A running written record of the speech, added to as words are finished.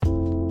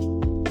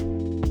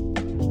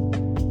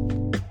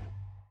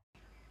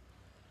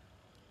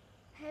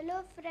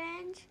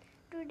friends,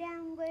 today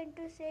I'm going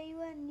to say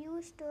you a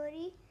new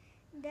story.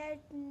 That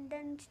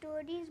the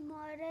story's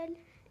moral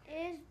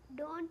is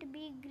don't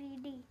be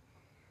greedy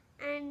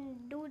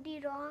and do the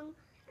wrong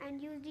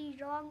and use the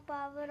wrong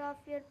power of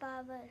your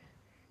power.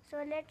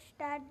 So let's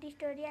start the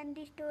story, and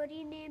the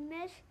story name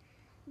is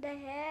The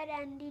Hare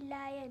and the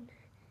Lion.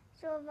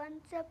 So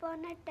once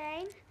upon a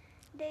time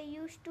there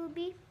used to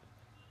be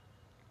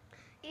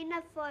in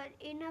a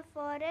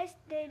forest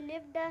there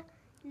lived a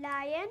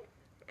lion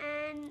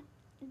and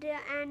the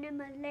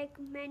animals, like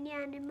many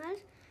animals.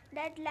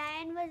 That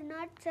lion was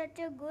not such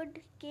a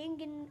good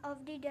king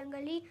of the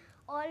jungle. He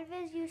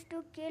always used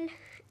to kill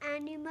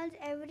animals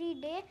every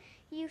day.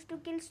 He used to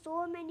kill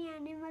so many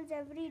animals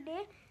every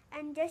day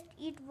and just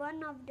eat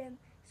one of them.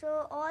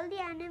 So all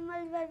the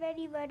animals were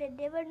very worried.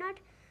 They were not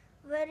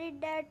worried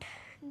that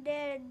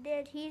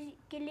he's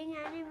killing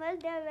animals.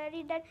 They are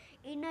worried that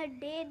in a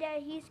day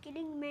that he's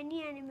killing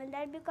many animals.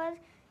 That because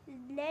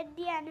let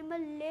the animal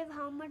live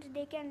how much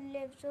they can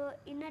live. So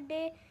in a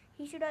day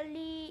he should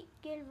only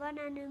kill one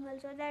animal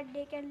so that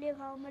they can live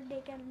how much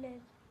they can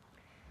live.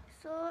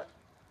 So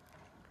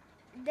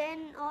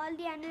then all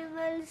the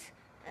animals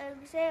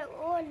say,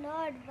 "Oh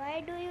Lord,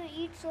 why do you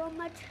eat so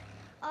much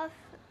of?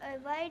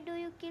 Why do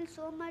you kill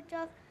so much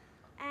of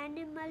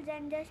animals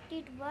and just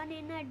eat one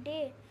in a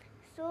day?"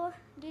 So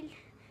the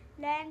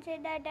lion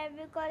said that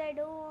because I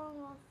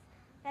don't,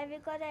 that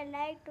because I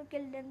like to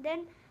kill them.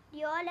 Then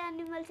the all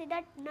animals said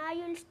that now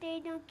you'll stay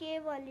in your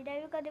cave only.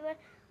 That because there were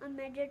a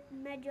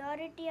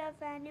majority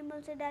of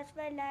animals, so that's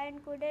why lion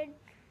couldn't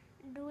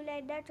do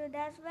like that. So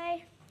that's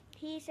why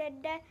he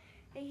said that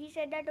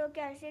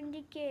okay, I'll send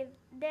the cave.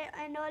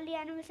 And all the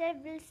animals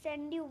said, we'll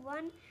send you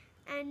one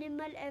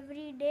animal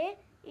every day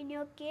in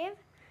your cave.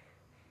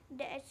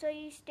 So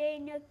you stay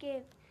in your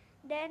cave.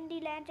 Then the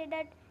lion said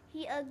that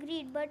he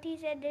agreed, but he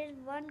said there is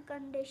one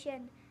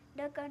condition.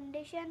 The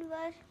condition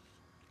was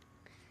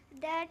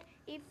that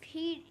if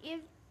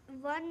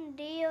one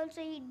day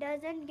also he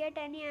doesn't get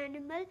any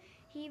animal,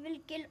 he will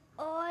kill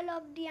all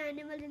of the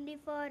animals in the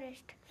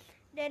forest.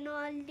 Then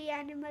all the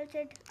animals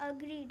said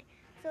agreed.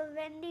 So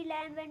when the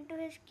lion went to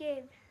his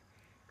cave,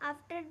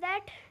 after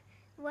that,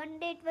 one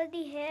day it was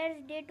the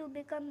hare's day to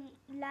become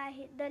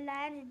the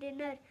lion's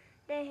dinner.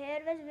 The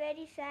hare was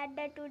very sad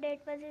that today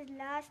it was his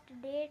last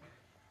day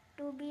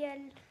to be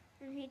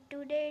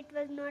today it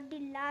was not the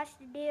last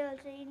day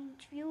also. In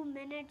few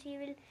minutes he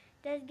will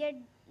just get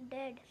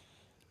dead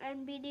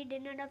and be the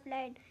dinner of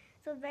lion.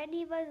 So when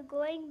he was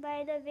going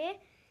by the way,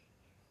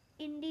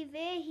 in the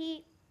way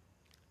he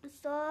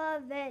saw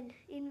a well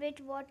in which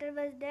water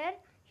was there.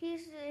 He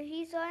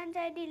saw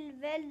inside the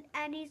well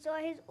and he saw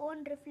his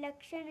own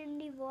reflection in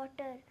the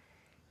water.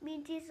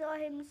 Means he saw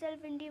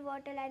himself in the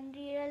water and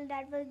realized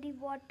that was the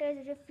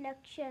water's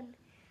reflection.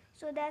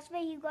 So that's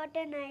why he got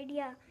an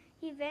idea.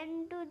 He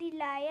went to the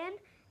lion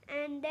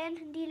and then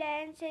the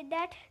lion said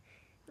that,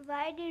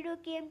 why did you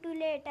came too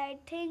late? I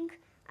think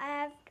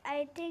I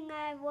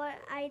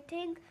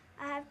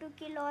have to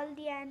kill all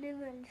the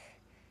animals.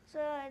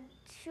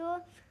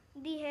 So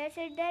the hare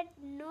said that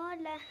no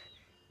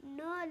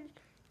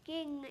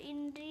king,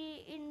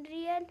 in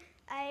real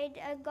I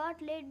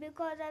got late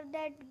because of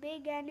that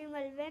big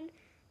animal.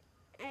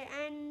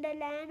 And the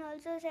lion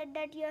also said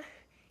that if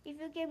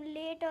you came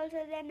late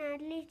also, then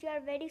at least you are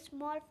very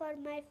small for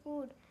my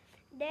food.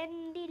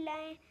 Then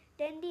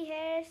the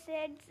hare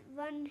said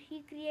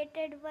he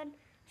created one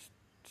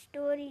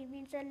story,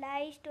 means a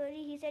lie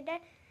story. He said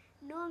that,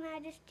 no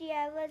majesty,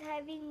 I was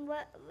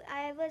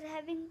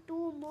having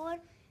two more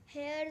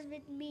hares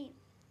with me.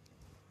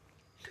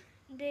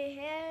 The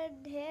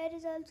hare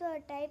is also a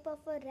type of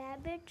a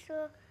rabbit,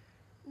 so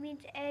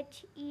means HARE,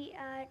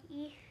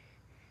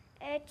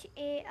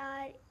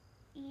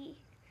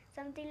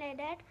 something like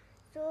that.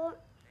 So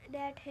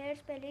that hare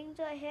spelling.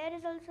 So hare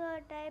is also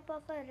a type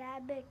of a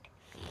rabbit.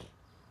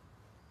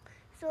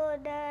 So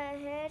the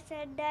hare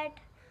said that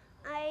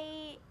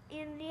I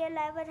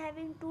was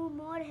having two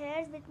more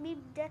hares with me,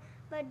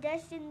 but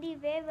just in the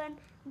way one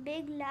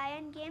big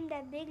lion came.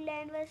 That big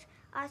lion was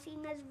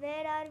asking us,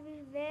 where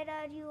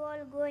are you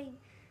all going?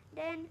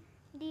 Then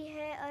the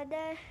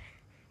other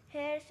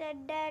hare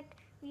said that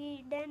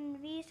we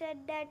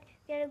said that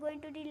we are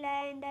going to the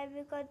lion, that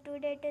because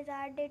today it is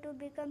our day to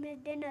become his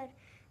dinner.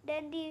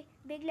 Then the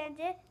big lion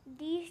said,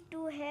 these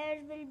two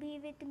hares will be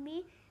with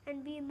me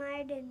and be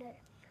my dinner.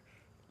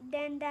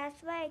 Then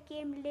that's why I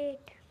came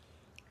late.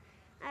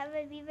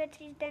 We were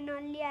three, then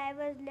only I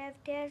was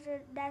left here, so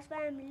that's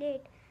why I'm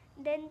late.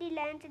 Then the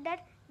lion said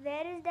that,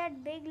 where is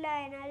that big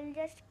lion? I'll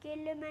just kill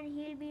him and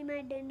he'll be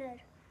my dinner.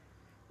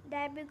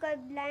 That because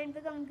lion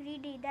become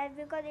greedy. That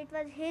because it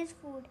was his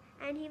food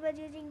and he was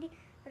using the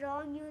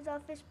wrong use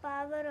of his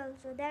power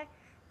also. That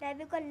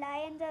because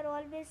lions are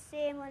always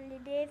same only.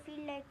 They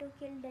feel like to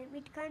kill them.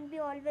 It can't be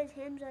always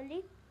him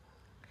only.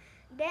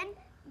 Then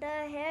the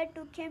hare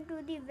took him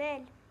to the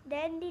well.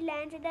 Then the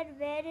lion said that,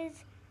 where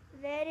is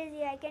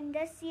he? I can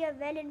just see a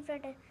well in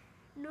front of him.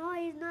 No,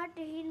 he's not.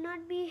 He'll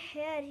not be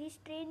here. He's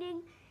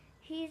training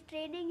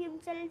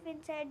himself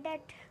inside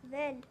that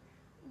well.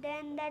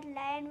 then that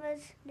lion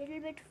was little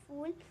bit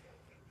fool.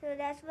 So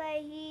that's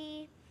why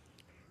he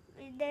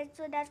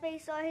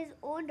saw his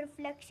own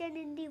reflection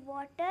in the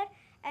water,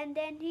 and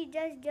then he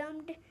just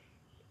jumped.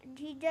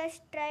 He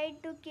just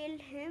tried to kill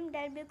him,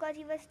 that because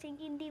he was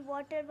thinking the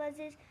water was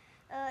his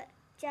uh,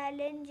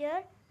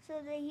 challenger.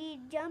 So he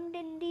jumped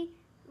in the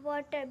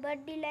water,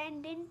 but the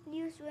lion didn't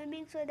knew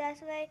swimming, so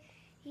that's why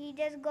he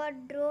just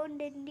got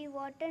drowned in the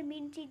water.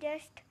 Means he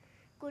just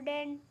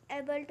couldn't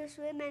able to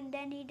swim, and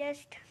then he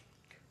just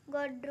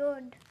got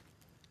drowned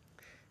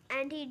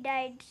and he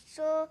died.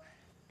 So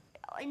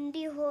and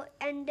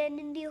then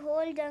in the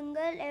whole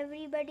jungle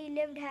everybody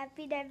lived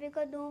happy, that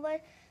because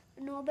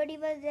nobody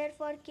was there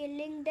for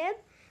killing them.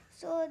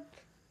 So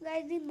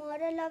guys, the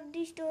moral of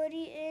the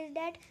story is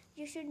that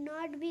you should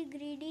not be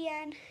greedy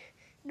and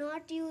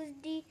not use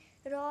the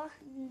wrong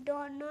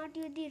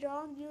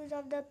use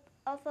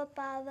of a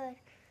power.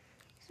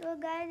 So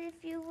guys,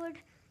 if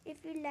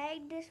you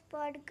like this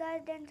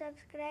podcast, then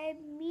subscribe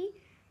me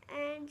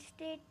and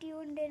stay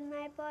tuned in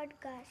my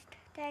podcast.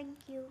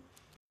 Thank you.